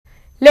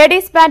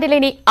Ladies ബാൻഡിൽ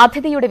ഇനി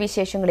അതിഥിയുടെ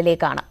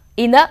വിശേഷങ്ങളിലേക്കാണ്.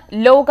 ഇന്ന്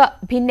ലോക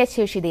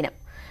ഭിന്നശേഷി ദിനം.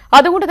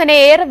 അതുകൊണ്ട് തന്നെ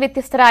ഏറെ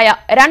വ്യത്യസ്തരായ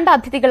രണ്ട്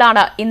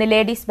അതിഥികളാണ് ഇന്ന്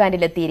ലേഡീസ്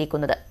ബാൻഡിൽ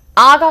എത്തിയിരിക്കുന്നത്.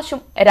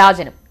 ആകാശും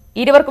രാജനും.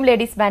 ഇരുവർക്കും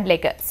ലേഡീസ്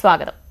ബാൻഡിലേക്ക്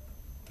സ്വാഗതം.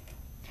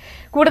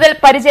 കൂടുതൽ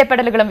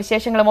പരിചയപ്പെടലുകളും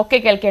വിശേഷങ്ങളും ഒക്കെ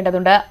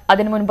കേൾക്കേണ്ടതുണ്ട്.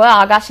 അതിനു മുൻപ്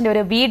ആകാശിന്റെ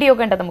ഒരു വീഡിയോ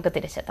കണ്ട് നമുക്ക്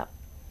തിരിച്ചെത്താം.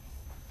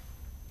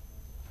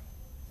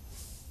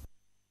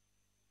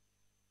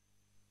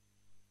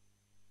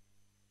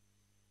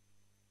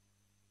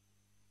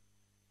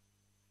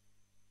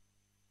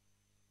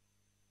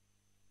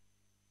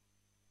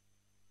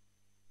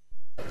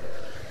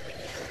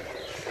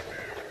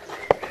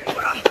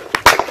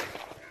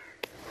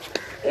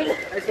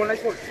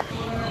 Nice ball.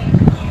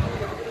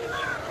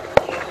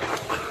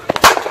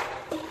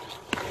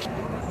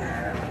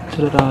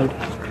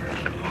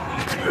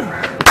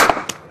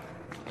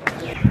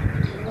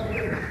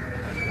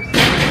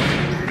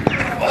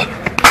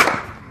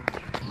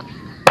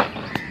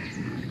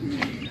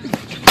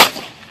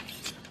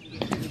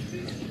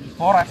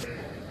 All right.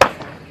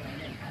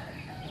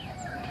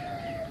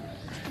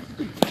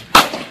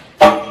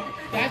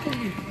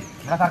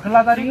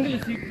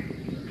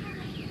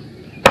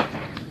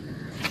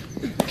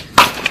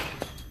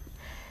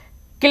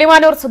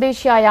 Kilimanoor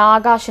സ്വദേശിയായ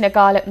ആകാശിന്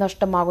കാലം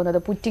നഷ്ടമാകുന്നത്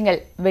പുറ്റിങ്ങൽ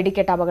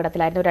വെടിക്കെട്ട്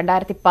അപകടത്തിലായിരുന്നു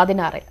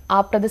 2016. ആ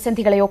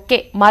പ്രതിസന്ധികളെയൊക്കെ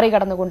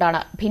മറികടന്നുകൊണ്ടാണ്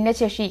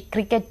ഭിന്നശേഷി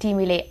ക്രിക്കറ്റ്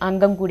ടീമിലെ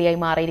അംഗം കൂടിയായി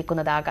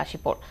മാറിയിരിക്കുന്നത് ആകാശ്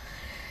ഇപ്പോൾ.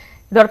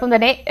 ഇതോടൊപ്പം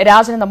തന്നെ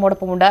രാജന്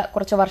നമ്മോടൊപ്പമുണ്ട്.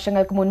 കുറച്ച്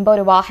വർഷങ്ങൾക്ക് മുൻപ്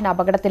ഒരു വാഹന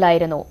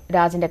അപകടത്തിലായിരുന്നു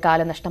രാജിന്റെ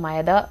കാലം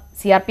നഷ്ടമായത്.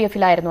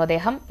 CRPFിലായിരുന്നു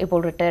അദ്ദേഹം. ഇപ്പോൾ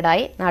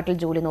റിട്ടയർഡായി നാട്ടിൽ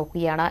ജോലി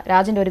നോക്കുകയാണ്.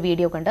 രാജിന്റെ ഒരു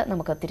വീഡിയോ കണ്ട്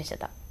നമുക്ക്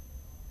തിരിച്ചെത്താം.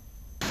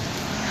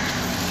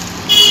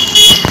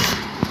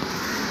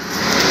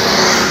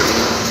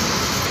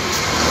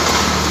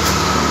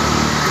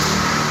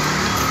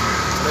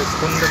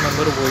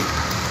 നമ്പർ പോയി.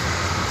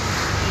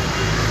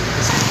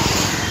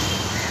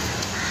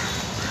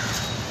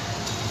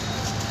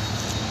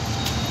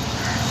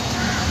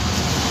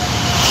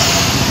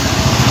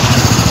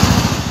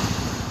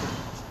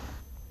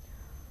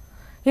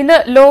 ഇന്ന്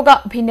ലോക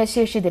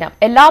ഭിന്നശേഷി ദിനം.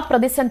 എല്ലാ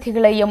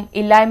പ്രതിസന്ധികളെയും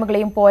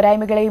ഇല്ലായ്മകളെയും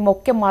പോരായ്മകളെയും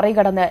ഒക്കെ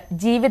മറികടന്ന്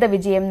ജീവിത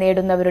വിജയം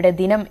നേടുന്നവരുടെ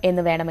ദിനം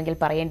എന്ന് വേണമെങ്കിൽ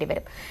പറയേണ്ടി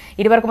വരും.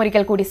 ഇരുവർക്കും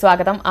ഒരിക്കൽ കൂടി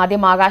സ്വാഗതം.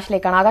 ആദ്യം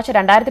ആകാശിലേക്കാണ്. ആകാശ്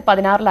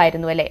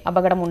 2016 അല്ലേ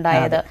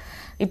അപകടമുണ്ടായത്?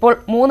 ഇപ്പോൾ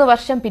 3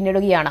 വർഷം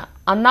പിന്നിടുകയാണ്.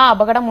 അന്ന് ആ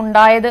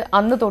അപകടമുണ്ടായത്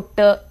അന്ന്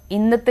തൊട്ട്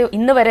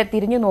ഇന്ന് വരെ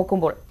തിരിഞ്ഞു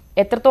നോക്കുമ്പോൾ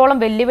എത്രത്തോളം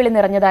വെല്ലുവിളി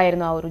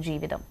നിറഞ്ഞതായിരുന്നു ആ ഒരു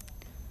ജീവിതം?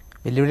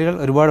 വെല്ലുവിളികൾ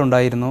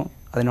ഒരുപാടുണ്ടായിരുന്നു.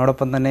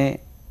 അതിനോടൊപ്പം തന്നെ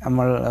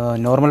നമ്മൾ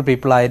നോർമൽ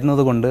പീപ്പിൾ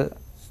ആയിരുന്നതുകൊണ്ട്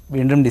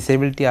വീണ്ടും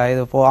ഡിസേബിലിറ്റി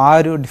ആയപ്പോൾ ആ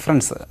ഒരു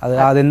ഡിഫറൻസ്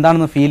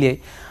അതെന്താണെന്ന് ഫീൽ ചെയ്യും.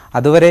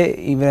 അതുവരെ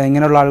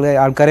ഇങ്ങനെയുള്ള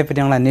ആൾക്കാരെ പറ്റി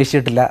ഞങ്ങൾ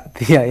അന്വേഷിച്ചിട്ടില്ല.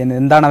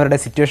 എന്താണ് അവരുടെ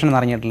സിറ്റുവേഷൻ എന്ന്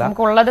അറിഞ്ഞിട്ടില്ല.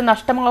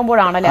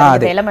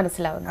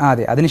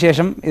 അതെ,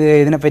 അതിനുശേഷം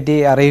ഇതിനെപ്പറ്റി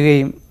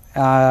അറിയുകയും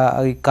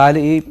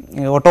ഈ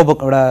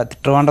ഓട്ടോബുക്ക് ഇവിടെ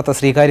ട്രിവാൻഡ്രത്തെ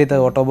ശ്രീകാര്യത്ത്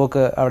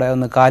ഓട്ടോബുക്ക് അവിടെ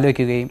ഒന്ന് കാല്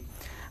വയ്ക്കുകയും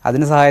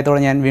അതിന്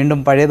സഹായത്തോടെ ഞാൻ വീണ്ടും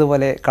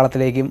പഴയതുപോലെ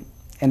കളത്തിലേക്കും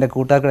എൻ്റെ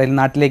കൂട്ടുകാർക്കിടയിൽ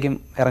നാട്ടിലേക്കും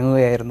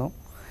ഇറങ്ങുകയായിരുന്നു.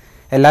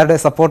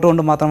 എല്ലാവരുടെയും സപ്പോർട്ട്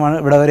കൊണ്ട് മാത്രമാണ്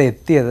ഇവിടെ വരെ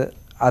എത്തിയത്.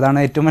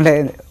 അതാണ് ഏറ്റവും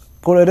വലിയ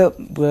ഒരു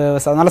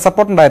നല്ല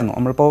സപ്പോർട്ട് ഉണ്ടായിരുന്നു.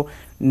 നമ്മളിപ്പോൾ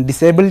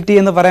ഡിസേബിലിറ്റി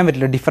എന്ന് പറയാൻ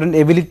പറ്റില്ല, ഡിഫറെന്റ്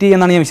എബിലിറ്റി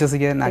എന്നാണ് ഞാൻ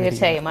വിശ്വസിക്കുന്നത്.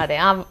 തീർച്ചയായും അതെ,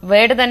 ആ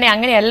വേർഡ് തന്നെ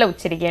അങ്ങനെയല്ല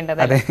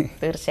ഉച്ചരിക്കേണ്ടത്.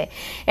 തീർച്ചയായും.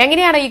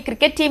 എങ്ങനെയാണ് ഈ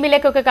ക്രിക്കറ്റ്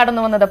ടീമിലേക്കൊക്കെ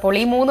കടന്നു വന്നത്? അപ്പോൾ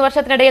ഈ 3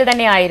 വർഷത്തിനിടയിൽ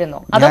തന്നെ ആയിരുന്നു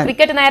അതോ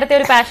ക്രിക്കറ്റ് നേരത്തെ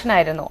ഒരു പാഷൻ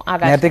ആയിരുന്നു?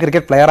 നേരത്തെ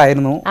ക്രിക്കറ്റ് പ്ലെയർ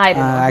ആയിരുന്നു.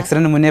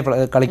 ആക്സിഡന്റിന് മുന്നേ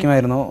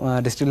കളിക്കുമായിരുന്നു.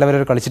 ഡിസ്ട്രിക്ട് ലെവൽ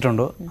വരെ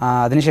കളിച്ചിട്ടുണ്ട്.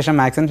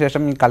 അതിനുശേഷം ആക്സിഡന്റിന്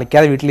ശേഷം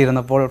കളിക്കാതെ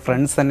വീട്ടിലിരുന്നപ്പോൾ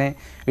ഫ്രണ്ട്സ് തന്നെ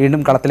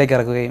വീണ്ടും കളത്തിലേക്ക്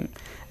ഇറക്കുകയും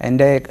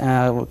എൻ്റെ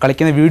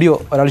കളിക്കുന്ന വീഡിയോ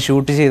ഒരാൾ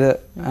ഷൂട്ട് ചെയ്ത്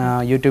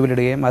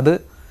യൂട്യൂബിലിടുകയും അത്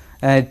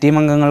ടീം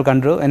അംഗങ്ങൾ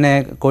കണ്ടു. എന്നെ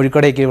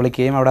കോഴിക്കോടേക്ക്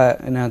വിളിക്കുകയും അവിടെ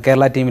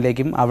കേരള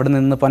ടീമിലേക്കും അവിടെ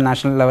നിന്ന് ഇപ്പോൾ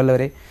നാഷണൽ ലെവൽ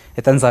വരെ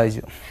എത്താൻ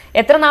സാധിച്ചു.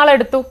 എത്ര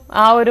നാളെടുത്തു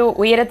ആ ഒരു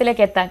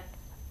ഉയരത്തിലേക്ക് എത്താൻ?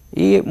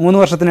 ഈ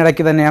 3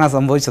 വർഷത്തിനിടയ്ക്ക് തന്നെയാണ്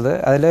സംഭവിച്ചത്.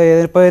 അതിൽ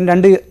ഇപ്പോൾ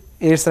 2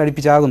 ഇയേഴ്സ്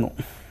അടുപ്പിച്ചാകുന്നു.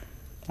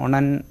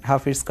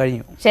 1.5 years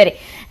കഴിഞ്ഞു. ശരി,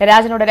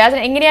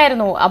 രാജൻ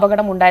എങ്ങനെയായിരുന്നു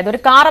അപകടം ഉണ്ടായത്?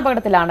 ഒരു കാർ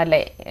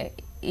അപകടത്തിലാണല്ലേ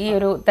ഈ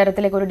ഒരു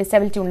തരത്തിലേക്ക് ഒരു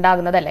ഡിസബിലിറ്റി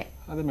ഉണ്ടാകുന്നതല്ലേ?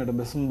 അതെ മേഡം,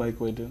 ബസ്സും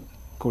ബൈക്കുമായിട്ട്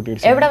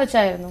എവിടെ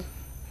വെച്ചായിരുന്നു?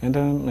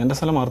 എന്റെ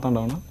സ്ഥലം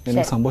മാർത്താണ്ടാണ്.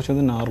 എനിക്ക് സംഭവിച്ചത്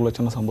നാറിൽ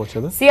വെച്ചാണ്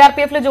സംഭവിച്ചത്.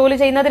 CRPFിൽ ജോലി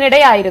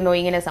ചെയ്യുന്നതിനിടെയായിരുന്നു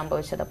ഇങ്ങനെ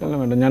സംഭവിച്ചത്? അല്ല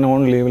മേഡം, ഞാൻ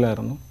ഓൺ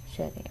ലീവിലായിരുന്നു.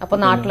 ശരി, അപ്പോൾ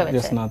നാട്ടിൽ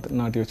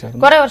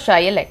വെച്ചായിരുന്നു. കുറെ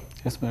വർഷമായി അല്ലേ?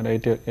 യെസ് മേഡം,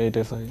 8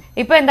 years ആയി.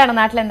 ഇപ്പൊ എന്താണ്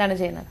നാട്ടിൽ എന്താണ്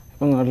ചെയ്യുന്നത്?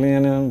 ഇപ്പം നാട്ടിൽ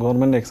ഞാൻ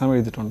ഗവൺമെന്റ് എക്സാം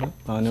എഴുതിയിട്ടുണ്ട്.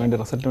 അതിനുവേണ്ടി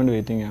റിസൾട്ടിന് വേണ്ടി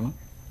വെയിറ്റിംഗ് ആണ്.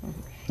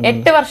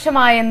 8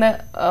 വർഷമായെന്ന്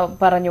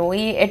പറഞ്ഞു.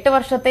 ഈ 8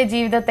 വർഷത്തെ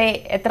ജീവിതത്തെ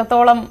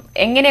എത്രത്തോളം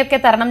എങ്ങനെയൊക്കെ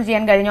തരണം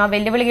ചെയ്യാൻ കഴിഞ്ഞു? ആ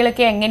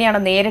വെല്ലുവിളികളൊക്കെ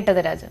എങ്ങനെയാണ്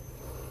നേരിട്ടത് രാജൻ?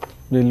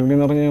 വെല്ലുവിളി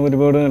എന്ന് പറഞ്ഞാൽ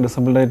ഒരുപാട്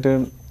ഡിസബിൾഡ് ആയിട്ട്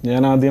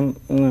ഞാൻ ആദ്യം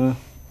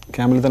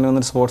ക്യാമ്പിൽ തന്നെ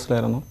വന്നിട്ട്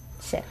സ്പോർട്സിലായിരുന്നു.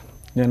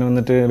 ഞാൻ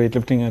വന്നിട്ട് വെയിറ്റ്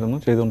ലിഫ്റ്റിംഗ് ആയിരുന്നു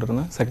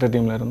ചെയ്തുകൊണ്ടിരുന്നത്. സെക്രട്ടറി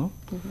ടീമിലായിരുന്നു.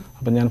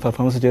 അപ്പം ഞാൻ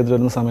പെർഫോമൻസ് ചെയ്തിട്ട്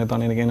വരുന്ന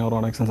സമയത്താണ് എനിക്ക് ന്യൂറോ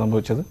ആക്സിഡന്റ്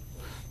സംഭവിച്ചത്.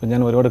 അപ്പം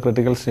ഞാൻ ഒരുപാട്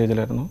ക്രിട്ടിക്കൽ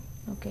സ്റ്റേജിലായിരുന്നു.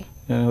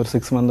 ഞാൻ ഒരു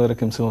 6 months വരെ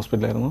കിംസ്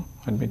ഹോസ്പിറ്റലായിരുന്നു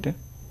അഡ്മിറ്റ്.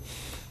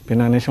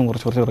 പിന്നെ അതിനുശേഷം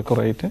കുറച്ച്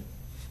റിക്കവർ ആയിട്ട്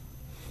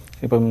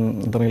ഇപ്പം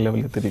ഇത്രയും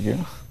ലെവലിൽ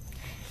എത്തിയിരിക്കുകയാണ്.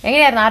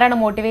 എങ്ങനെയായിരുന്നു? ആരാണ്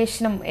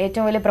മോട്ടിവേഷനും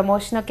ഏറ്റവും വലിയ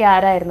പ്രൊമോഷനും ഒക്കെ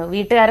ആരായിരുന്നു?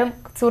 വീട്ടുകാരും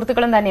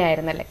സുഹൃത്തുക്കളും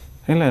തന്നെയായിരുന്നല്ലേ?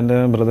 ഇല്ല, എൻ്റെ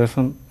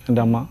ബ്രദേഴ്സും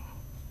എൻ്റെ അമ്മ.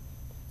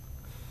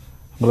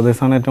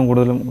 ബ്രദേഴ്സാണ് ഏറ്റവും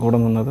കൂടുതലും കൂടെ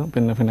നിന്നത്.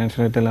 പിന്നെ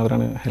ഫിനാൻഷ്യലായിട്ട്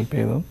എല്ലാവരാണ് ഹെൽപ്പ്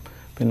ചെയ്തത്.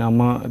 പിന്നെ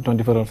അമ്മ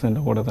 24 hours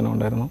എൻ്റെ കൂടെ തന്നെ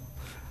ഉണ്ടായിരുന്നു.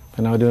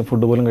 പിന്നെ അവർ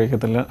ഫുഡ് പോലും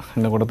കഴിക്കത്തില്ല,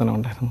 എൻ്റെ കൂടെ തന്നെ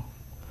ഉണ്ടായിരുന്നു.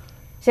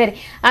 ശരി,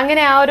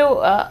 അങ്ങനെ ആ ഒരു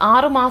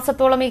 6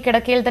 മാസത്തോളം ഈ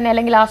കിടക്കയിൽ തന്നെ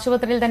അല്ലെങ്കിൽ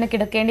ആശുപത്രിയിൽ തന്നെ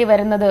കിടക്കേണ്ടി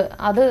വരുന്നത്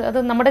അത്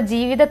നമ്മുടെ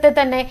ജീവിതത്തെ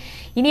തന്നെ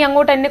ഇനി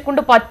അങ്ങോട്ട് എന്നെ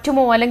കൊണ്ട്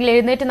പറ്റുമോ അല്ലെങ്കിൽ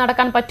എഴുന്നേറ്റ്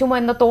നടക്കാൻ പറ്റുമോ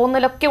എന്ന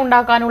തോന്നലൊക്കെ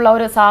ഉണ്ടാക്കാനുള്ള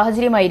ഒരു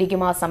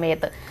സാഹചര്യമായിരിക്കും ആ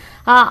സമയത്ത്.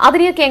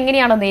 അതിനെയൊക്കെ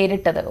എങ്ങനെയാണ്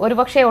നേരിട്ടത്?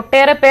 ഒരുപക്ഷെ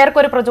ഒട്ടേറെ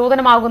പേർക്ക് ഒരു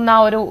പ്രചോദനമാകുന്ന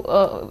ഒരു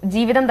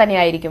ജീവിതം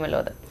തന്നെയായിരിക്കുമല്ലോ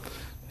അത്.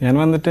 ഞാൻ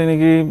വന്നിട്ട്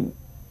എനിക്ക്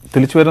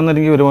തിരിച്ചു വരുന്ന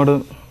എനിക്ക് ഒരുപാട്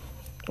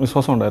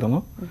വിശ്വാസം ഉണ്ടായിരുന്നു.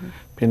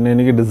 പിന്നെ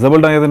എനിക്ക്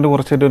ഡിസബിൾഡ് ആയതിൻ്റെ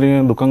കുറച്ചൊരു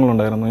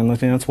ദുഃഖങ്ങളുണ്ടായിരുന്നു. എന്ന്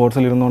വെച്ചാൽ ഞാൻ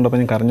സ്പോർട്സിൽ ഇരുന്നുകൊണ്ടപ്പോൾ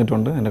ഞാൻ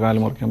കരഞ്ഞിട്ടുണ്ട് എൻ്റെ കാല്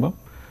മുറിക്കുമ്പോൾ.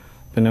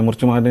 പിന്നെ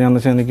മുറിച്ച് മാറ്റി ഞാൻ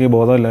വെച്ചാൽ എനിക്ക്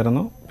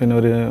ബോധമില്ലായിരുന്നു. പിന്നെ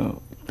ഒരു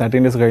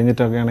 13 days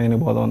കഴിഞ്ഞിട്ടൊക്കെയാണ്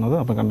എനിക്ക് ബോധം വന്നത്.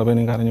 അപ്പോൾ കണ്ടപ്പോൾ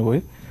എനിക്ക് കരഞ്ഞു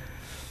പോയി.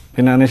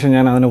 പിന്നെ അതിനുശേഷം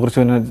ഞാൻ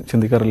അതിനെക്കുറിച്ച് പിന്നെ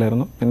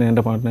ചിന്തിക്കാറില്ലായിരുന്നു. പിന്നെ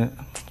എൻ്റെ പാട്ടിനെ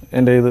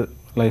എൻ്റെ ഇത്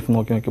ലൈഫ്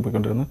നോക്കി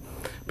പോയിക്കൊണ്ടിരുന്നു.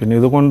 പിന്നെ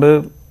ഇതുകൊണ്ട്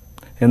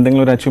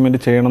എന്തെങ്കിലും ഒരു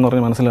അച്ചീവ്മെൻറ്റ് ചെയ്യണം എന്ന്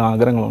പറഞ്ഞ മനസ്സിൽ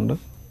ആഗ്രഹങ്ങളുണ്ട്.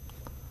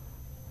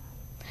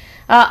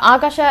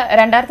 ആകാശ്,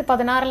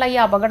 2016 ഈ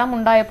അപകടം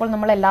ഉണ്ടായപ്പോൾ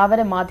നമ്മൾ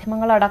എല്ലാവരും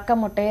മാധ്യമങ്ങളടക്കം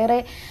ഒട്ടേറെ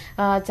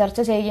ചർച്ച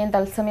ചെയ്യുകയും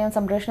തത്സമയം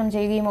സംപ്രേഷണം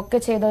ചെയ്യുകയും ഒക്കെ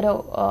ചെയ്തൊരു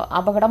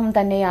അപകടം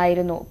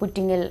തന്നെയായിരുന്നു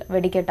പുറ്റിങ്ങൽ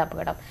വെടിക്കെട്ട്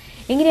അപകടം.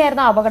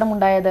 എങ്ങനെയായിരുന്നു അപകടം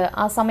ഉണ്ടായത്?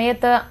 ആ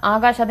സമയത്ത്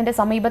ആകാശ് അതിന്റെ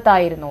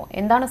സമീപത്തായിരുന്നു.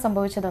 എന്താണ്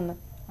സംഭവിച്ചതെന്ന്?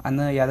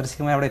 അന്ന്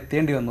യാദൃശ്ചികമായി അവിടെ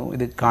എത്തേണ്ടി വന്നു.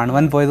 ഇത്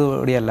കാണുവാൻ പോയത്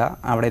കൂടിയല്ല,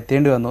 അവിടെ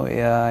എത്തേണ്ടി വന്നു.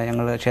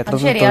 ഞങ്ങൾ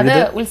ക്ഷേത്രത്തിൽ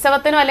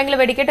ഉത്സവത്തിനോ അല്ലെങ്കിൽ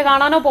വെടിക്കെട്ട്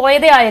കാണാനോ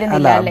പോയതേ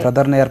ആയിരുന്നില്ല.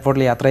 ബ്രദറിന്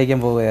എയർപോർട്ടിൽ യാത്ര അയക്കാൻ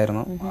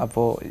പോവുകയായിരുന്നു.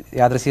 അപ്പോൾ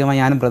യാദൃശ്ചികമായി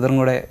ഞാനും ബ്രദറും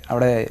കൂടെ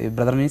അവിടെ,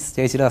 ബ്രദർ മീൻസ്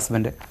ചേച്ചിയുടെ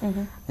ഹസ്ബൻഡ്,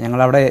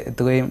 ഞങ്ങൾ അവിടെ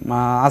എത്തുകയും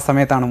ആ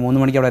സമയത്താണ്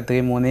 3 മണിക്ക് അവിടെ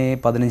എത്തുകയും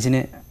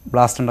 3:15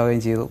 ബ്ലാസ്റ്റ്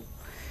ഉണ്ടാവുകയും ചെയ്തു.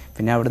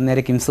 പിന്നെ അവിടെ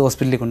നേരെ കിംസ്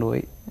ഹോസ്പിറ്റലിൽ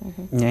കൊണ്ടുപോയി.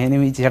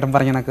 ഞാനും ഈ ചേട്ടൻ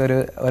പറഞ്ഞ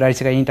കണക്ക്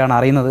ഒരാഴ്ച കഴിഞ്ഞിട്ടാണ്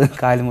അറിയുന്നത്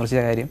കാല് മുറിച്ച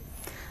കാര്യം.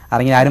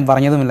 അറിഞ്ഞ ആരും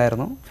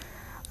പറഞ്ഞതുമില്ലായിരുന്നു.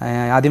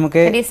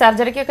 ആദ്യമൊക്കെ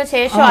സർജറിക്കൊക്കെ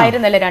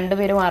ശേഷമായിരുന്നല്ലേ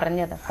രണ്ടുപേരും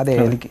അറിഞ്ഞത്? അതെ,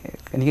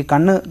 എനിക്ക്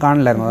കണ്ണ്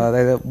കാണില്ലായിരുന്നു.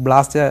 അതായത്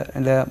ബ്ലാസ്റ്റ്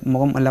എൻ്റെ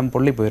മുഖം എല്ലാം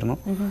പൊള്ളിപ്പോയിരുന്നു.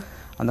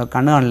 അത്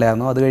കണ്ണ്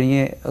കാണില്ലായിരുന്നു. അത്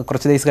കഴിഞ്ഞ്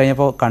കുറച്ച് ദിവസം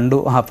കഴിഞ്ഞപ്പോൾ കണ്ടു.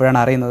 അപ്പോഴാണ്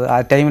അറിയുന്നത്. ആ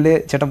ടൈമിൽ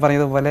ചേട്ടൻ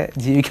പറഞ്ഞതുപോലെ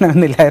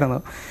ജീവിക്കണമെന്നില്ലായിരുന്നു.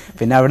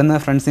 പിന്നെ അവിടുന്ന്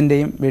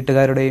ഫ്രണ്ട്സിൻ്റെയും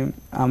വീട്ടുകാരുടെയും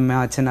അമ്മ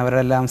അച്ഛൻ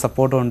അവരെല്ലാം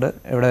സപ്പോർട്ട് കൊണ്ട്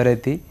ഇവിടെ വരെ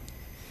എത്തി.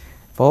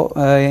 അപ്പോൾ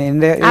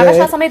എൻ്റെ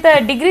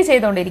ഡിഗ്രി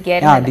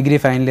ചെയ്തുകൊണ്ടിരിക്കുകയായിരുന്നു. ഡിഗ്രി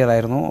ഫൈനൽ ഇയർ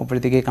ആയിരുന്നു.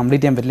 അപ്പോഴത്തേക്ക്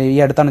കംപ്ലീറ്റ് ചെയ്യാൻ പറ്റില്ല. ഈ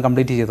അടുത്താണ്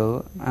കംപ്ലീറ്റ് ചെയ്തത്.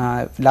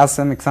 Last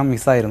sem exam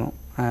മിസ്സായിരുന്നു.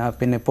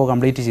 പിന്നെ ഇപ്പോൾ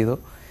കംപ്ലീറ്റ് ചെയ്തു.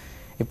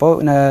 ഇപ്പോൾ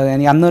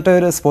എനിക്ക് അന്ന് തൊട്ട്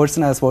ഒരു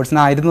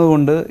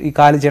സ്പോർട്സിനായിരുന്നതുകൊണ്ട് ഈ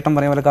കാല്, ചേട്ടൻ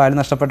പറഞ്ഞ പോലെ കാല്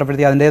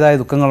നഷ്ടപ്പെട്ടപ്പോഴത്തേക്ക്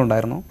അതിൻ്റേതായ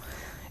ദുഃഖങ്ങളുണ്ടായിരുന്നു.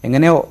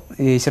 എങ്ങനെയോ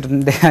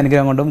ഈശ്വരൻ്റെ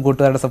അനുഗ്രഹം കൊണ്ടും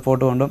കൂട്ടുകാരുടെ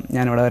സപ്പോർട്ട് കൊണ്ടും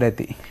ഞാൻ ഇവിടെ വരെ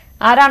എത്തി.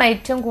 ആരാണ്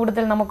ഏറ്റവും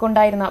കൂടുതൽ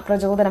നമുക്കുണ്ടായിരുന്ന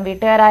പ്രചോദനം?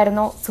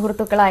 വീട്ടുകാരായിരുന്നോ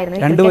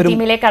സുഹൃത്തുക്കളായിരുന്നു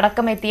ടീമിലേക്ക്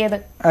അടക്കം എത്തിയത്?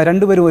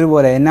 രണ്ടുപേരും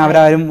ഒരുപോലെ. എന്നെ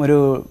അവരാരും ഒരു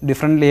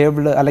ഡിഫറെന്റ്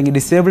ലേബിൾഡ് അല്ലെങ്കിൽ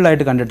ഡിസേബിൾഡ്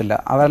ആയിട്ട് കണ്ടിട്ടില്ല.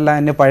 അവരെല്ലാം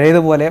എന്നെ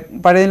പഴയതുപോലെ,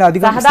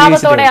 പഴയതിലധികം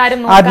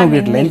ആരും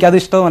നോക്കിയിട്ടില്ല. എനിക്കത്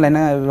ഇഷ്ടമല്ല.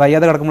 എന്നെ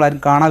വയ്യാതെ കിടക്കുമ്പോൾ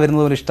ആരും കാണാൻ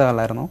വരുന്നത് പോലെ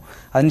ഇഷ്ടമല്ലായിരുന്നു.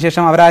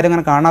 അതിനുശേഷം അവരാരും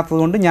അങ്ങനെ കാണാത്തത്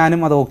കൊണ്ട്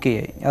ഞാനും അത് ഓക്കെ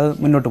ആയി. അത്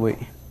മുന്നോട്ട് പോയി.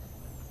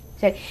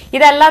 ശരി,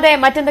 ഇതല്ലാതെ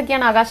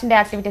മറ്റെന്തൊക്കെയാണ് ആകാശിന്റെ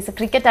ആക്ടിവിറ്റീസ്?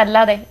 ക്രിക്കറ്റ്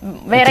അല്ലാതെ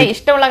വേറെ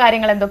ഇഷ്ടമുള്ള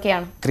കാര്യങ്ങൾ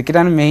എന്തൊക്കെയാണ്?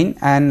 ക്രിക്കറ്റാണ് മെയിൻ.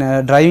 ആൻഡ്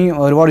ഡ്രൈവിംഗ്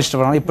ഒരുപാട്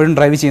ഇഷ്ടപ്പെടണം. ഇപ്പോഴും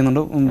ഡ്രൈവ് ചെയ്യുന്നുണ്ട്.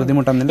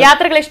 ബുദ്ധിമുട്ടൊന്നുമില്ല.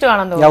 യാത്രകൾ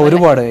ഇഷ്ടമാണോ?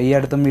 ഒരുപാട്. ഈ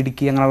അടുത്തും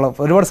ഇടുക്കി അങ്ങനെയുള്ള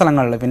ഒരുപാട്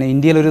സ്ഥലങ്ങളിൽ, പിന്നെ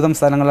ഇന്ത്യയിൽ ഒരുവിധം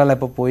സ്ഥലങ്ങളിലെല്ലാം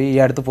ഇപ്പോൾ പോയി. ഈ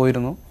അടുത്ത്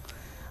പോയിരുന്നു.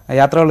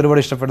 യാത്രകൾ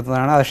ഒരുപാട്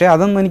ഇഷ്ടപ്പെടുന്നതാണ്. പക്ഷേ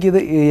അതൊന്നും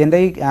എനിക്കിത്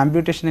എൻ്റെ ഈ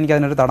ആംബ്യൂട്ടേഷൻ എനിക്ക്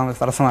അതിനൊരു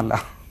തടസ്സമല്ല.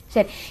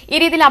 ശരി, ഈ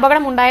രീതിയിൽ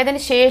അപകടം ഉണ്ടായതിനു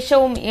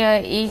ശേഷവും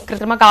ഈ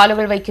കൃത്രിമ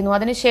കാലുകൾ വയ്ക്കുന്നു.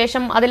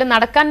 അതിനുശേഷം അതിൽ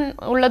നടക്കാൻ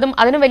ഉള്ളതും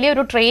അതിന്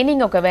വലിയൊരു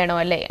ട്രെയിനിങ് ഒക്കെ വേണോ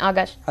അല്ലേ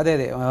ആകാശ്? അതെ,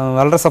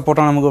 വളരെ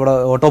സപ്പോർട്ടാണ് നമുക്ക് ഇവിടെ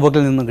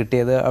ഓട്ടോബോക്കിൽ നിന്ന്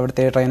കിട്ടിയത്.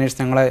 അവിടുത്തെ ട്രെയിനേഴ്സ്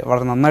ഞങ്ങളെ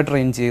വളരെ നന്നായിട്ട്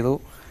ട്രെയിൻ ചെയ്തു.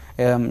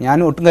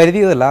 ഞാൻ ഒട്ടും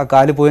കരുതിയതല്ല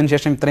കാല് പോയതിനു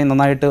ശേഷം ഇത്രയും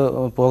നന്നായിട്ട്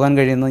പോകാൻ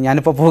കഴിയുന്നത്.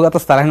 ഞാനിപ്പോൾ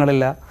പോകാത്ത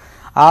സ്ഥലങ്ങളില്ല.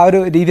 ആ ഒരു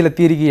രീതിയിൽ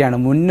എത്തിയിരിക്കുകയാണ്.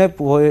 മുന്നേ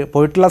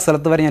പോയിട്ടുള്ള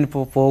സ്ഥലത്ത് വരെ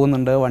ഞാനിപ്പോൾ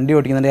പോകുന്നുണ്ട്. വണ്ടി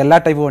ഓടിക്കുന്നുണ്ട്. എല്ലാ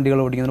ടൈപ്പ്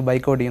വണ്ടികളും ഓടിക്കുന്നുണ്ട്.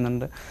 ബൈക്ക്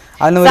ഓടിക്കുന്നുണ്ട്.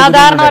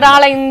 സാധാരണ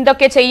ഒരാളെ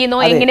എന്തൊക്കെ ചെയ്യുന്നു,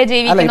 എങ്ങനെ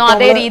ജീവിക്കുന്നു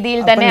അതേ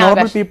രീതിയിൽ തന്നെ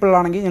നോർമൽ പീപ്പിൾ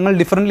ആണെങ്കിൽ ഞങ്ങൾ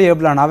ഡിഫറെന്റ്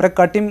ഏബിൾ ആണ്.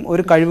 അവരെക്കാട്ടിയും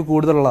ഒരു കഴിവ്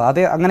കൂടുതലുള്ളത്.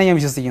 അതെ, അങ്ങനെ ഞാൻ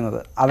വിശ്വസിക്കുന്നത്.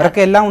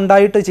 അവരൊക്കെ എല്ലാം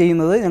ഉണ്ടായിട്ട്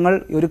ചെയ്യുന്നത് ഞങ്ങൾ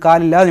ഒരു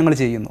കാലില്ലാതെ ഞങ്ങൾ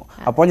ചെയ്യുന്നു.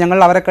 അപ്പോൾ ഞങ്ങൾ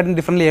അവരെക്കാട്ടിയും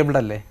ഡിഫറെന്റ്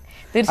ഏബിൾഡ് അല്ലേ?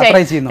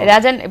 തീർച്ചയായും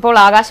രാജൻ, ഇപ്പോൾ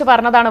ആകാശ്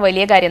പറഞ്ഞതാണ്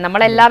വലിയ കാര്യം.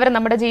 നമ്മളെല്ലാവരും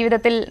നമ്മുടെ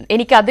ജീവിതത്തിൽ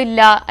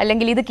എനിക്കതില്ല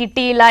അല്ലെങ്കിൽ ഇത്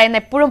കിട്ടിയില്ല എന്ന്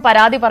എപ്പോഴും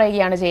പരാതി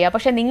പറയുകയാണ് ചെയ്യുക.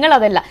 പക്ഷെ നിങ്ങൾ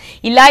അതല്ല,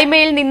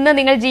 ഇല്ലായ്മയിൽ നിന്ന്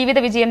നിങ്ങൾ ജീവിത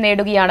വിജയം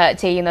നേടുകയാണ്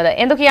ചെയ്യുന്നത്.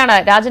 എന്തൊക്കെയാണ്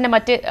രാജന്റെ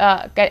മറ്റ്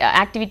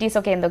ആക്ടിവിറ്റീസ്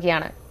ഒക്കെ?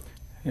 എന്തൊക്കെയാണ്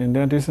എൻ്റെ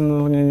ആക്ടിവിറ്റീസ് എന്ന്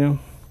പറഞ്ഞു കഴിഞ്ഞാൽ,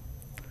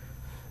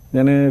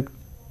 ഞാൻ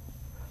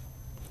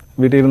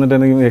വീട്ടിൽ ഇരുന്നിട്ട്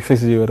എന്തെങ്കിലും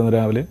എക്സസൈസ് ചെയ്യുമായിരുന്നു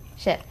രാവിലെ.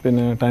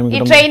 പിന്നെ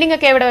ട്രെയിനിങ്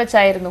ഒക്കെ എവിടെ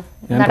വെച്ചായിരുന്നു?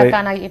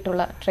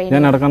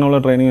 ഞാൻ നടക്കാനുള്ള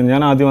ട്രെയിനിങ്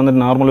ഞാൻ ആദ്യം വന്നിട്ട്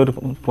നോർമൽ ഒരു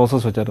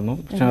പ്രോസസ്സ് വെച്ചായിരുന്നു.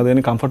 പക്ഷെ അത്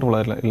എനിക്ക് കംഫർട്ടബിൾ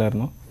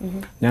ഇല്ലായിരുന്നു.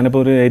 ഞാനിപ്പോൾ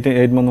ഒരു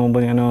 8 months മുമ്പ്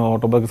ഞാൻ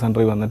ഓട്ടോബോക്ക്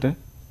സെൻറ്ററിൽ വന്നിട്ട്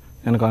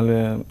ഞാൻ കാല്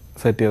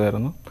സെറ്റ്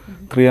ചെയ്തായിരുന്നു.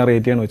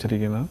 3R80 ആണ്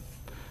വെച്ചിരിക്കുന്നത്.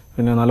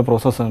 പിന്നെ നല്ല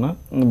പ്രോസസ്സാണ്.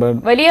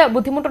 വലിയ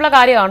ബുദ്ധിമുട്ടുള്ള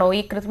കാര്യമാണോ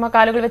ഈ കൃത്രിമ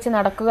കാലുകൾ വെച്ച്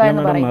നടക്കുക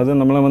എന്ന് പറയുന്നത്? അത്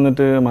നമ്മളെ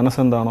വന്നിട്ട്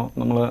മനസ്സെന്താണോ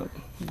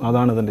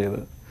അതാണ് ഇതിൻ്റെ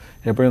ഇത്.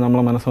 എപ്പോഴും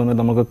നമ്മളെ മനസ്സ്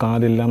വന്നിട്ട് നമുക്ക്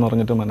കാലില്ല എന്ന്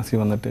പറഞ്ഞിട്ട് മനസ്സിൽ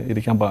വന്നിട്ട്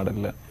ഇരിക്കാൻ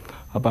പാടില്ല.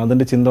 അപ്പോൾ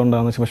അതിൻ്റെ ചിന്ത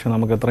ഉണ്ടാകുന്ന, പക്ഷേ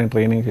നമുക്ക് എത്രയും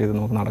ട്രെയിനിങ് ചെയ്ത്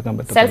നമുക്ക് നടക്കാൻ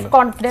പറ്റില്ല. സെൽഫ്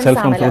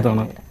കോൺഫിഡൻസ്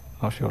ആണ്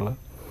ആവശ്യമുള്ളത്.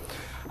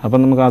 അപ്പം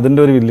നമുക്ക്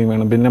അതിൻ്റെ ഒരു വില്ലിങ്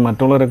വേണം. പിന്നെ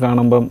മറ്റുള്ളവരെ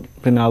കാണുമ്പം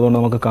പിന്നെ അതുകൊണ്ട്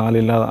നമുക്ക്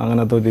കാലില്ല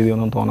അങ്ങനത്തെ ഒരു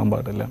രീതിയൊന്നും തോന്നാൻ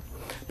പാടില്ല.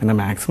 പിന്നെ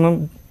മാക്സിമം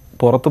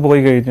പുറത്ത്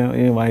പോയി കഴിഞ്ഞാൽ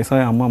ഈ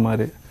വയസ്സായ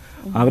അമ്മമാർ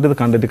അവരിത്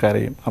കണ്ടിട്ട്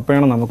കരയും.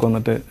 അപ്പോഴാണ് നമുക്ക്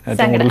വന്നിട്ട്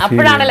ഏറ്റവും കൂടുതൽ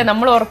അപ്പോഴാണല്ലോ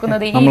നമ്മൾ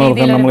ഓർക്കുന്നത്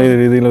നമ്മൾ ഈ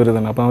രീതിയിൽ ഒരു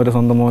തന്നെ. അപ്പം അവർ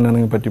സ്വന്തം മോനെ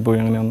എന്തെങ്കിലും പറ്റിപ്പോയി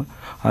അങ്ങനെയൊന്ന്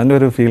അതിൻ്റെ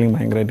ഒരു ഫീലിംഗ്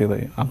ഭയങ്കരമായിട്ട്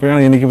ഇതായി.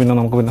 അപ്പോഴാണ് എനിക്ക് പിന്നെ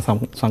നമുക്ക് പിന്നെ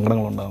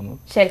സങ്കടങ്ങൾ ഉണ്ടാകുന്നത്.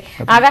 ശരി,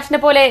 ആകാശിനെ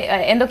പോലെ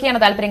എന്തൊക്കെയാണ്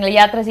താല്പര്യങ്ങൾ?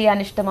 യാത്ര ചെയ്യാൻ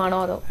ഇഷ്ടമാണോ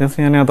അതോ? യെസ്,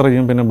 ഞാൻ യാത്ര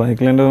ചെയ്യും. പിന്നെ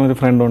ബൈക്കിൽ എൻ്റെ ഒരു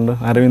ഫ്രണ്ട് ഉണ്ട്,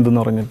 അരവിന്ദ്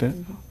എന്ന് പറഞ്ഞിട്ട്.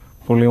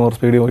 പുള്ളി ഓവർ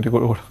സ്പീഡ്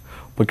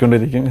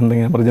പോയിക്കൊണ്ടിരിക്കും.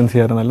 എന്തെങ്കിലും എമർജൻസി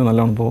ആയിരുന്നാലും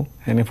നല്ലോണം പോകും.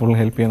 എന്നെ ഫുൾ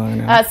ഹെൽപ്പ് ചെയ്യുന്ന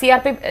അങ്ങനെയാണ്.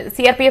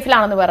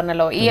 CRPF-ലാണെന്ന്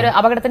പറഞ്ഞല്ലോ. ഈ ഒരു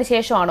അപകടത്തിന്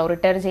ശേഷമാണോ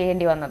റിട്ടയർ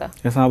ചെയ്യേണ്ടി വന്നത്?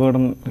 യെസ്,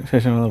 അപകടം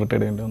ശേഷമാണ്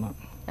റിട്ടയർ ചെയ്യേണ്ടി വന്നത്.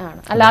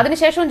 അല്ല,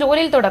 അതിനുശേഷം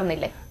ജോലിയിൽ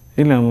തുടർന്നില്ലേ?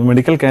 ഇല്ല,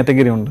 മെഡിക്കൽ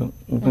കാറ്റഗറി ഉണ്ട്.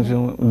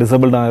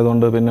 ഡിസബിൾഡ്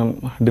ആയതുകൊണ്ട് പിന്നെ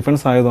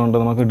ഡിഫൻസ് ആയതുകൊണ്ട്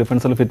നമുക്ക്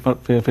ഡിഫൻസിൽ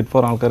ഫിറ്റ്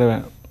ഫോർ ആൾക്കാരെ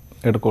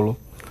എടുക്കുള്ളൂ.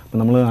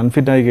 നമ്മൾ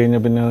അൺഫിറ്റ് ആയി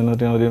കഴിഞ്ഞാൽ പിന്നെ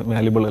അതിനകത്ത് ഒരു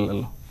വാല്യുബിൾ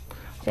അല്ലല്ലോ.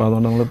 അപ്പോൾ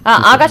അതുകൊണ്ട് നമ്മൾ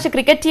ആകാശ്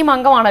ക്രിക്കറ്റ് ടീം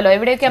അംഗമാണല്ലോ.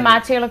 എവിടെയൊക്കെ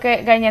മാച്ചുകളൊക്കെ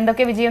കഴിഞ്ഞ്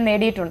എന്തൊക്കെ വിജയം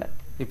നേടിയിട്ടുണ്ട്?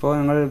 ഇപ്പോൾ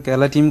ഞങ്ങൾ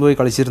കേരള ടീം പോയി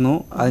കളിച്ചിരുന്നു.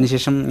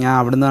 അതിനുശേഷം ഞാൻ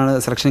അവിടെ നിന്നാണ്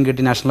സെലക്ഷൻ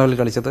കിട്ടി നാഷണൽ ലെവലിൽ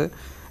കളിച്ചത്.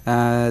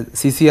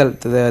 CCL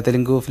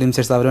Telugu film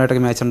stairs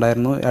അവരുമായിട്ടൊക്കെ match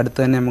ഉണ്ടായിരുന്നു. അടുത്ത്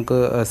തന്നെ നമുക്ക്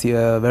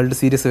വേൾഡ്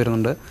സീരീസ്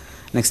വരുന്നുണ്ട്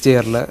നെക്സ്റ്റ്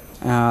ഇയറിൽ.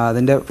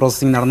 അതിൻ്റെ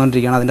പ്രോസസ്സിങ്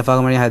നടന്നുകൊണ്ടിരിക്കുകയാണ്. അതിൻ്റെ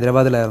ഭാഗമായി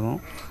ഹൈദരാബാദിലായിരുന്നു.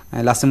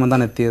 ലാസ്റ്റ്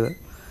മന്താണ് എത്തിയത്.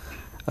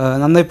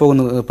 നന്നായി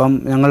പോകുന്നു. ഇപ്പം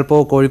ഞങ്ങളിപ്പോൾ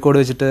കോഴിക്കോട്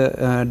വെച്ചിട്ട്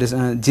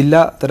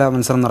ജില്ലാ തല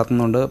മത്സരം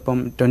നടത്തുന്നുണ്ട്. ഇപ്പം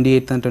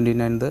 28th and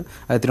 29th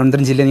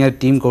തിരുവനന്തപുരം ജില്ലയിൽ ഞാൻ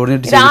ടീം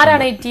കോർഡിനേറ്റ്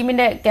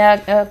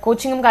ചെയ്യുന്നു.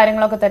 കോച്ചിങ്ങും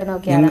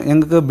കാര്യങ്ങളൊക്കെ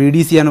ഞങ്ങൾക്ക്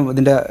BDC ആണ്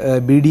ഇതിൻ്റെ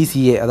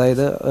BDCA,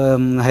 അതായത്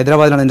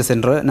ഹൈദരാബാദിലാണ് ഇതിൻ്റെ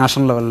സെൻറ്റർ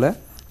നാഷണൽ ലെവലിൽ.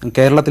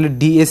 കേരളത്തിൽ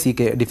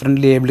DACK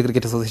differently abled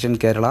cricket association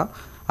Kerala,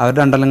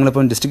 അവരുടെ അണ്ടർലങ്ങൾ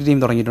ഇപ്പോൾ ഡിസ്ട്രിക്ട് ടീം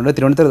തുടങ്ങിയിട്ടുണ്ട്.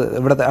 തിരുവനന്തപുരത്ത്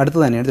ഇവിടെ അടുത്ത്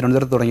തന്നെയാണ്,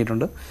 തിരുവനന്തപുരത്ത്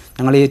തുടങ്ങിയിട്ടുണ്ട്.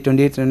 ഞങ്ങൾ ഈ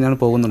 28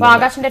 പോകുന്നുണ്ട്.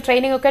 ആകാശിന്റെ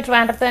ട്രെയിനിങ് ഒക്കെ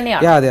ട്രിവാൻഡ്രത്ത്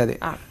തന്നെയാണ്? അതെ.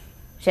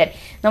 ശരി,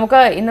 നമുക്ക്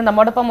ഇന്ന്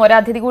നമ്മോടൊപ്പം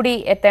ഒരതിഥി കൂടി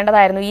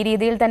എത്തേണ്ടതായിരുന്നു. ഈ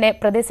രീതിയിൽ തന്നെ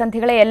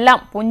പ്രതിസന്ധികളെ എല്ലാം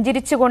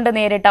പുഞ്ചിരിച്ചുകൊണ്ട്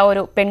നേരിട്ട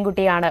ഒരു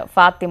പെൺകുട്ടിയാണ്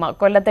ഫാത്തിമ.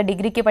 കൊല്ലത്ത്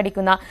ഡിഗ്രിക്ക്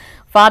പഠിക്കുന്ന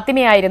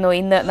ഫാത്തിമയായിരുന്നു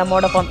ഇന്ന്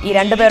നമ്മോടൊപ്പം ഈ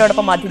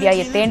രണ്ടുപേരോടൊപ്പം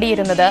അതിഥിയായി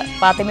എത്തേണ്ടിയിരുന്നത്.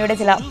 ഫാത്തിമയുടെ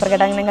ചില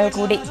പ്രകടനങ്ങൾ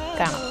കൂടി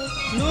കാണാം.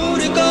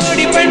 100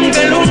 കോടി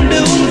പെൺകളുണ്ട്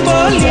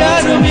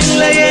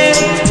യാരുമില്ലയേ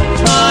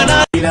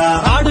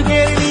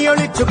നാടുകേറി നീ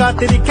ഒളിച്ചു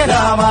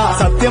കാത്തിരിക്കലാമ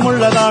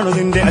സത്യമുള്ളതാണു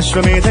നിന്റെ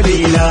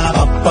അശ്വമേധലീല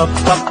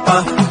അപ്പപ്പ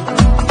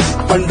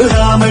പണ്ടു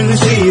രാമൻ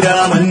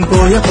ശ്രീരാമൻ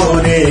പോയ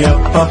പോലെ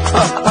അപ്പപ്പ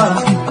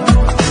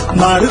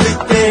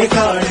നാടുവിട്ടേ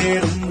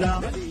കാണേറും.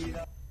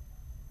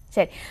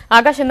 ശരി,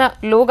 ആകാശ്, ഇന്ന്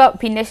ലോക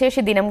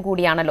ഭിന്നശേഷി ദിനം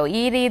കൂടിയാണല്ലോ.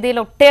 ഈ രീതിയിൽ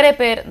ഒട്ടേറെ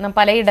പേർ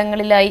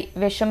പലയിടങ്ങളിലായി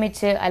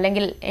വിഷമിച്ച്,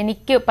 അല്ലെങ്കിൽ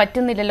എനിക്ക്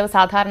പറ്റുന്നില്ലല്ലോ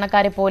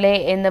സാധാരണക്കാരെ പോലെ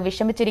എന്ന്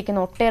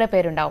വിഷമിച്ചിരിക്കുന്ന ഒട്ടേറെ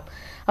പേരുണ്ടാവും.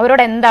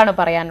 അവരോട് എന്താണ്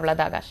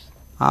പറയാനുള്ളത് ആകാശ്?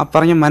 ആ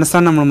പറഞ്ഞ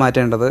മനസ്സാണ് നമ്മൾ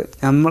മാറ്റേണ്ടത്.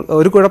 നമ്മൾ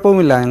ഒരു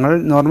കുഴപ്പവുമില്ല, ഞങ്ങൾ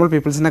നോർമൽ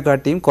പീപ്പിൾസിനെ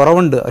കാട്ടിയും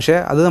കുറവുണ്ട്. പക്ഷേ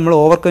അത് നമ്മൾ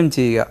ഓവർകം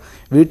ചെയ്യുക,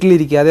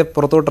 വീട്ടിലിരിക്കാതെ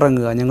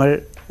പുറത്തോട്ടിറങ്ങുക.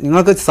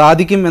 നിങ്ങൾക്ക്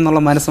സാധിക്കും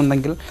എന്നുള്ള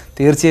മനസ്സുണ്ടെങ്കിൽ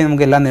തീർച്ചയായും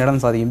നമുക്ക് എല്ലാം നേടാൻ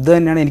സാധിക്കും. ഇത്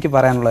തന്നെയാണ് എനിക്ക്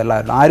പറയാനുള്ളത്.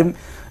 എല്ലാവരും ആരും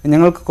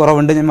ഞങ്ങൾക്ക്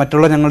കുറവുണ്ട്,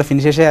 മറ്റുള്ള ഞങ്ങളുടെ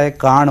ഭിന്നശേഷിയായി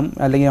കാണും,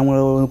 അല്ലെങ്കിൽ നമ്മൾ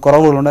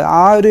കുറവുകളുണ്ട്,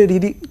 ആ ഒരു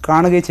രീതി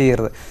കാണുകയും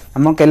ചെയ്യരുത്.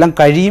 നമുക്കെല്ലാം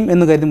കഴിയും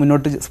എന്ന് കരുതി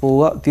മുന്നോട്ട്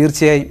പോവുക.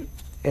 തീർച്ചയായും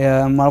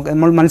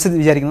നമ്മൾ മനസ്സിൽ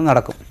വിചാരിക്കുന്നത്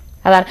നടക്കും.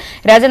 അതാണ്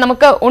രാജൻ,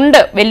 നമുക്ക് ഉണ്ട്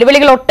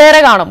വെല്ലുവിളികൾ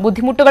ഒട്ടേറെ കാണും,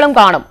 ബുദ്ധിമുട്ടുകളും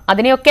കാണും.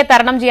 അതിനെയൊക്കെ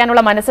തരണം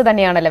ചെയ്യാനുള്ള മനസ്സ്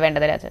തന്നെയാണല്ലോ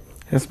വേണ്ടത് രാജൻ.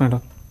 Yes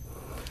madam.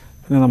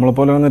 പിന്നെ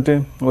നമ്മളെപ്പോലെ വന്നിട്ട്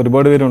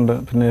ഒരുപാട് പേരുണ്ട്.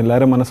 പിന്നെ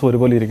എല്ലാവരും മനസ്സ്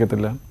ഒരുപോലെ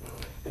ഇരിക്കത്തില്ല.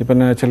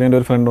 ഇപ്പം ആക്ച്വലി എൻ്റെ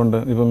ഒരു ഫ്രണ്ടുണ്ട്.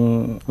 ഇപ്പം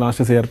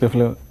ലാസ്റ്റ്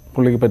CRPF-ൽ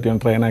പുള്ളിക്ക് പറ്റിയാണ്,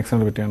 ട്രെയിൻ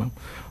ആക്സിഡൻറ്റ് പറ്റിയാണ്.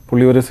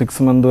 പുള്ളി ഒരു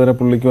 6 month വരെ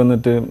പുള്ളിക്ക്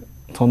വന്നിട്ട്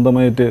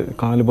സ്വന്തമായിട്ട്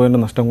കാലുപോയതിൻ്റെ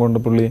നഷ്ടം കൊണ്ട്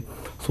പുള്ളി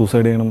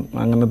സൂസൈഡ് ചെയ്യണം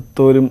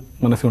അങ്ങനത്തെ ഒരു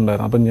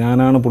മനസ്സുണ്ടായിരുന്നു. അപ്പം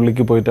ഞാനാണ്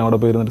പുള്ളിക്ക് പോയിട്ട് അവിടെ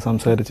പോയിരുന്നിട്ട്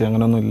സംസാരിച്ച്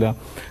അങ്ങനെയൊന്നുമില്ല,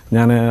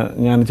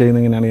 ഞാൻ ചെയ്യുന്ന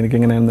ഇങ്ങനെയാണ്,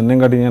 എനിക്കിങ്ങനെയാണ്, നിന്നെയും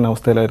കാട്ടി ഞാൻ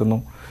അവസ്ഥയിലായിരുന്നു,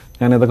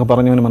 ഞാൻ ഇതൊക്കെ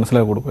പറഞ്ഞവന്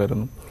മനസ്സിലാക്കി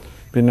കൊടുക്കുമായിരുന്നു.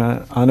 പിന്നെ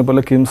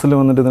അതിനെപ്പോലെ കിംസിൽ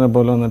വന്നിട്ട്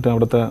ഇതിനെപ്പോലെ വന്നിട്ട്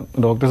അവിടുത്തെ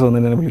ഡോക്ടേഴ്സ്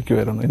വന്നിട്ട് എന്നെ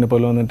വിളിക്കുമായിരുന്നു.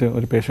 എന്നെപ്പോലെ വന്നിട്ട്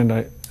ഒരു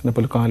പേഷ്യൻ്റായി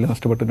എന്നെപ്പോലെ കാല്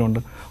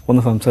നഷ്ടപ്പെട്ടിട്ടുണ്ട്,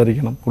 ഒന്ന്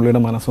സംസാരിക്കണം,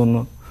 പുള്ളിയുടെ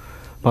മനസ്സൊന്ന്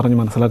പറഞ്ഞ്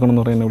മനസ്സിലാക്കണം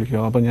എന്ന് പറഞ്ഞ് എന്നെ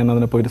വിളിക്കുക. അപ്പം ഞാൻ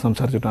അതിനെ പോയിട്ട്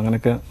സംസാരിച്ചിട്ടു.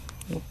 അങ്ങനെയൊക്കെ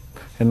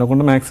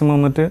എന്നെക്കൊണ്ട് മാക്സിമം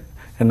വന്നിട്ട്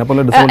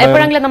എന്നെപ്പോലെ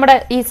എപ്പോഴെങ്കിലും നമ്മുടെ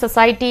ഈ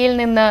സൊസൈറ്റിയിൽ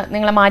നിന്ന്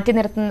നിങ്ങളെ മാറ്റി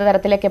നിർത്തുന്ന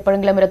തരത്തിലേക്ക്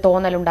എപ്പോഴെങ്കിലും ഒരു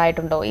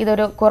തോന്നലുണ്ടായിട്ടുണ്ടോ?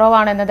 ഇതൊരു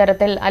കുറവാണെന്ന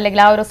തരത്തിൽ,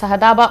 അല്ലെങ്കിൽ ആ ഒരു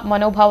സഹതാപ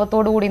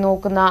മനോഭാവത്തോടു കൂടി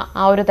നോക്കുന്ന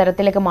ആ ഒരു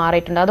തരത്തിലേക്ക്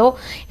മാറിയിട്ടുണ്ടോ? അതോ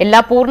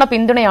എല്ലാ പൂർണ്ണ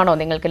പിന്തുണയാണോ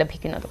നിങ്ങൾക്ക്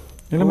ലഭിക്കുന്നത്?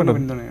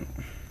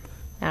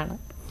 ആണ്.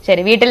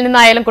 ശരി, വീട്ടിൽ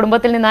നിന്നായാലും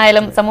കുടുംബത്തിൽ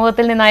നിന്നായാലും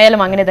സമൂഹത്തിൽ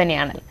നിന്നായാലും അങ്ങനെ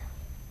തന്നെയാണ്.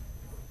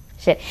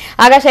 ശരി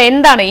ആകാശ,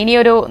 എന്താണ്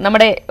ഇനിയൊരു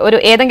നമ്മുടെ ഒരു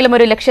ഏതെങ്കിലും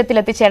ഒരു ലക്ഷ്യത്തിൽ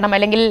എത്തിച്ചേരണം,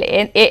 അല്ലെങ്കിൽ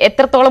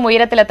എത്രത്തോളം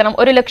ഉയരത്തിലെത്തണം?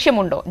 ഒരു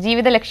ലക്ഷ്യമുണ്ടോ?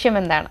 ജീവിത ലക്ഷ്യം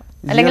എന്താണ്,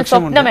 അല്ലെങ്കിൽ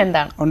സ്വപ്നം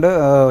എന്താണ്? ഉണ്ട്.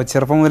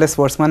 ചെറുപ്പം മുതലേ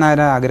സ്പോർട്സ്മാൻ ആയ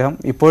ആഗ്രഹം.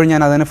 ഇപ്പോഴും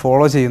ഞാൻ അതിനെ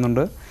ഫോളോ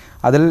ചെയ്യുന്നുണ്ട്.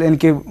 അതിൽ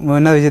എനിക്ക്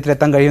ഉന്നത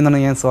വിജയത്തിലെത്താൻ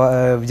കഴിയുമെന്നാണ് ഞാൻ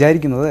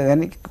വിചാരിക്കുന്നത്.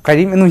 എനിക്ക്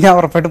കഴിയുമെന്ന് ഞാൻ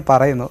ഉറപ്പായിട്ടും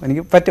പറയുന്നു.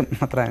 എനിക്ക് പറ്റും,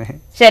 അത്ര.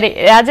 ശരി,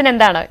 രാജൻ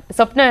എന്താണ്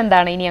സ്വപ്നം?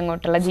 എന്താണ് ഇനി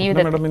അങ്ങോട്ടുള്ള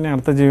ജീവിതം? പിന്നെ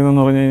അടുത്ത ജീവിതം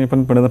എന്ന് പറഞ്ഞു കഴിഞ്ഞാൽ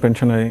ഇപ്പം പെടുന്ന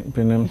പെൻഷനായി,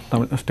 പിന്നെ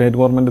സ്റ്റേറ്റ്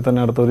ഗവൺമെൻറ്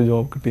തന്നെ അടുത്തൊരു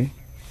ജോബ് കിട്ടി,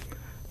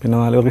 പിന്നെ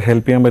 4 പേർക്ക്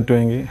ഹെൽപ്പ് ചെയ്യാൻ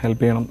പറ്റുമെങ്കിൽ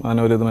ഹെൽപ്പ് ചെയ്യണം,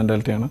 അങ്ങനെ ഒരു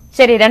മെന്റാലിറ്റിയാണ്.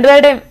 ശരി,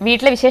 രണ്ടുപേരുടെയും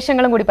വീട്ടിലെ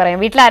വിശേഷങ്ങളും കൂടി പറയാം.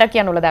 വീട്ടിൽ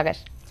ആരൊക്കെയാണുള്ളത്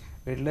ആകാശ്?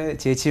 വീട്ടിൽ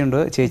ചേച്ചിയുണ്ട്.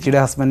 ചേച്ചിയുടെ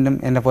ഹസ്ബൻഡും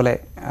എന്നെ പോലെ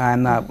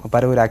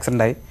ഒരു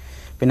ആക്സിഡൻ്റ് ആയി.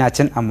 പിന്നെ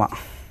അച്ഛൻ, അമ്മ.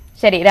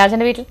 ശരി,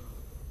 രാജന്റെ വീട്ടിൽ?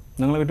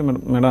 ഞങ്ങളുടെ വീട്ടിൽ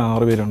മേഡം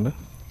 6 പേരുണ്ട്.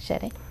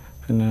 ശരി.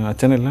 പിന്നെ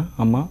അച്ഛനില്ല,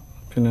 അമ്മ,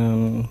 പിന്നെ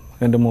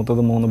എൻ്റെ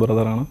മൂത്തത് 3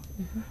 ബ്രദറാണ്,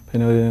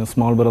 പിന്നെ ഒരു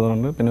സ്മോൾ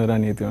ബ്രദറുണ്ട്, പിന്നെ ഒരു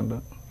അനിയത്തിയുണ്ട്.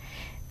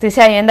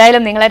 തീർച്ചയായും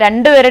എന്തായാലും നിങ്ങളെ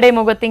രണ്ടുപേരുടെയും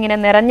മുഖത്ത് ഇങ്ങനെ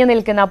നിറഞ്ഞു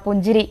നിൽക്കുന്ന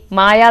പുഞ്ചിരി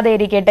മായാതെ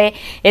ഇരിക്കട്ടെ.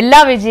 എല്ലാ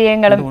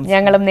വിജയങ്ങളും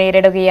ഞങ്ങളും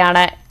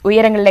നേരിടുകയാണ്.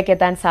 ഉയരങ്ങളിലേക്ക്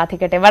എത്താൻ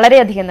സാധിക്കട്ടെ.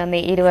 വളരെയധികം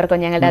നന്ദി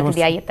ഇരുവർക്കും ഞങ്ങളുടെ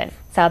അതിഥിയായി എത്താൻ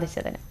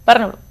സാധിച്ചതിന്.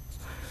 പറഞ്ഞോളൂ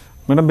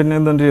മേഡം. പിന്നെ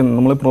എന്താ ചെയ്യുന്നത്,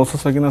 നമ്മൾ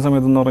പ്രോസസ്സ് വയ്ക്കുന്ന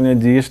സമയത്ത് എന്ന് പറഞ്ഞാൽ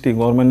GST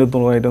ഗവൺമെൻറ്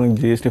ത്രൂവായിട്ടാണ്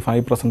GST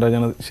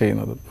 5%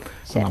 ചെയ്യുന്നത്.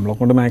 നമ്മളെ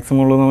കൊണ്ട്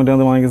മാക്സിമം ഉള്ളത് മറ്റേ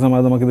അത് വാങ്ങിക്കുന്ന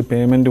സമയത്ത് നമുക്കിത്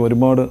പേയ്മെൻറ്റ്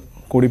ഒരുപാട്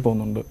കൂടി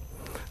പോകുന്നുണ്ട്.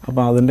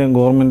 അപ്പോൾ അതിൻ്റെ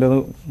ഗവൺമെൻറ് അത്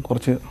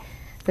കുറച്ച്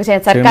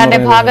തീർച്ചയായും സർക്കാരിന്റെ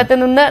ഭാഗത്ത്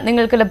നിന്ന്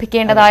നിങ്ങൾക്ക്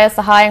ലഭിക്കേണ്ടതായ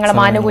സഹായങ്ങളും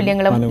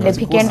ആനുകൂല്യങ്ങളും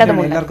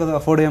ലഭിക്കേണ്ടതുണ്ട്.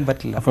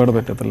 അഫോർഡ്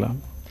പറ്റത്തില്ല.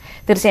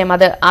 തീർച്ചയായും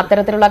അത്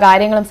അത്തരത്തിലുള്ള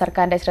കാര്യങ്ങളും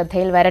സർക്കാരിന്റെ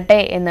ശ്രദ്ധയിൽ വരട്ടെ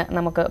എന്ന്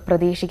നമുക്ക്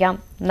പ്രതീക്ഷിക്കാം.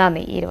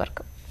 നന്ദി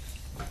ഇരുവർക്കും.